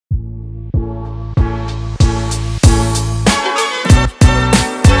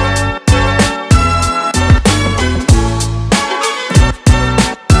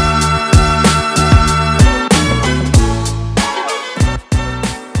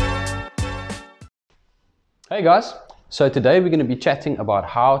Hey guys, so today we're going to be chatting about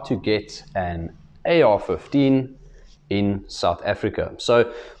how to get an AR-15 in South Africa.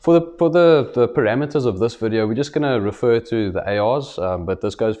 So for the parameters of this video, we're just going to refer to the ARs, but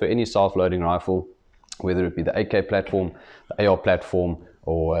this goes for any self-loading rifle, whether it be the AK platform, the AR platform,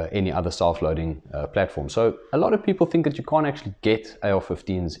 or any other self-loading platform. So a lot of people think that you can't actually get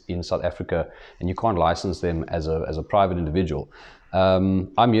AR-15s in South Africa and you can't license them as a private individual.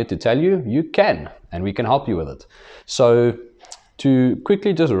 I'm here to tell you, you can, and we can help you with it. So to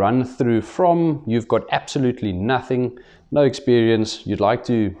quickly just run through from you've got absolutely nothing, no experience, you'd like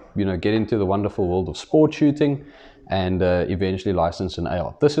to get into the wonderful world of sport shooting and eventually license an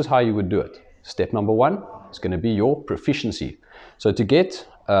AR. This is how you would do it. Step number one is going to be your proficiency. So to get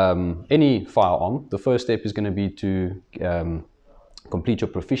any firearm, the first step is going to be to complete your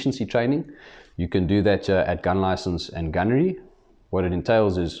proficiency training. You can do that at Gun License and Gunnery. What it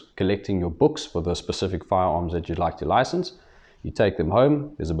entails is collecting your books for the specific firearms that you'd like to license. You take them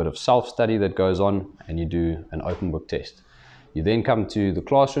home, there's a bit of self-study that goes on, and you do an open book test. You then come to the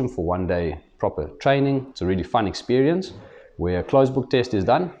classroom for 1 day proper training. It's a really fun experience where a closed book test is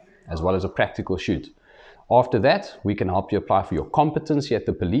done, as well as a practical shoot. After that, we can help you apply for your competency at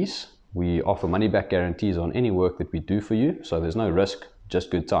the police. We offer money back guarantees on any work that we do for you, so there's no risk,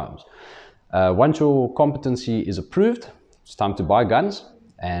 just good times. Once your competency is approved, it's time to buy guns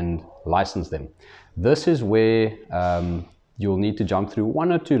and license them. This is where you'll need to jump through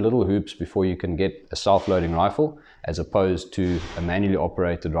 1 or 2 little hoops before you can get a self-loading rifle, as opposed to a manually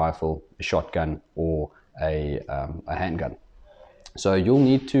operated rifle, a shotgun, or a handgun. So you'll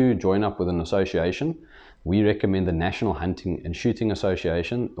need to join up with an association. We recommend the National Hunting and Shooting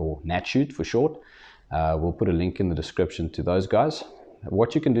Association, or NatShoot for short. We'll put a link in the description to those guys.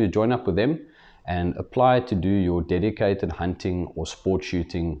 What you can do is join up with them and apply to do your dedicated hunting or sport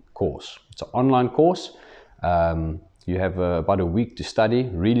shooting course. It's an online course. You have about a week to study.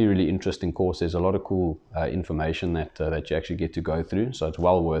 Really interesting course. There's a lot of cool information that you actually get to go through, so it's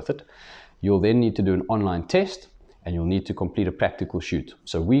well worth it. You'll then need to do an online test, and you'll need to complete a practical shoot.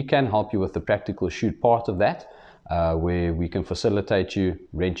 So we can help you with the practical shoot part of that, where we can facilitate you,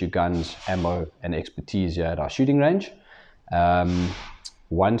 rent you guns, ammo, and expertise here at our shooting range.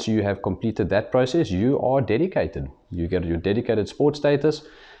 Once you have completed that process, you are dedicated. You get your dedicated sport status.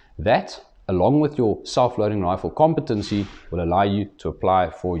 That, along with your self-loading rifle competency, will allow you to apply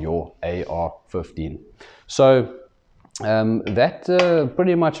for your AR-15. So that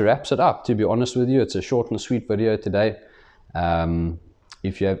pretty much wraps it up, to be honest with you. It's a short and sweet video today.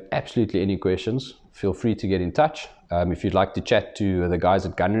 If you have absolutely any questions, feel free to get in touch. If you'd like to chat to the guys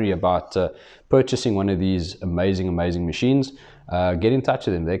at Gunnery about purchasing one of these amazing machines, get in touch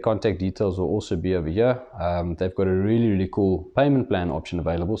with them. Their contact details will also be over here. They've got a really cool payment plan option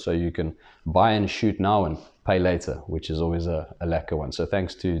available, so you can buy and shoot now and pay later, which is always a lacquer one. So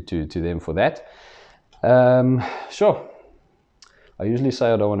thanks to them for that. Sure. I usually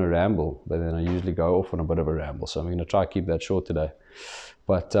say I don't want to ramble, but then I usually go off on a bit of a ramble, so I'm going to try to keep that short today.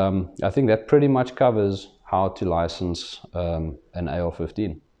 But I think that pretty much covers how to license an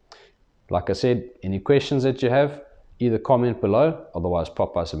AR-15. Like I said, any questions that you have, either comment below, otherwise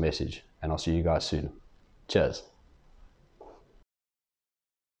pop us a message, and I'll see you guys soon. Cheers.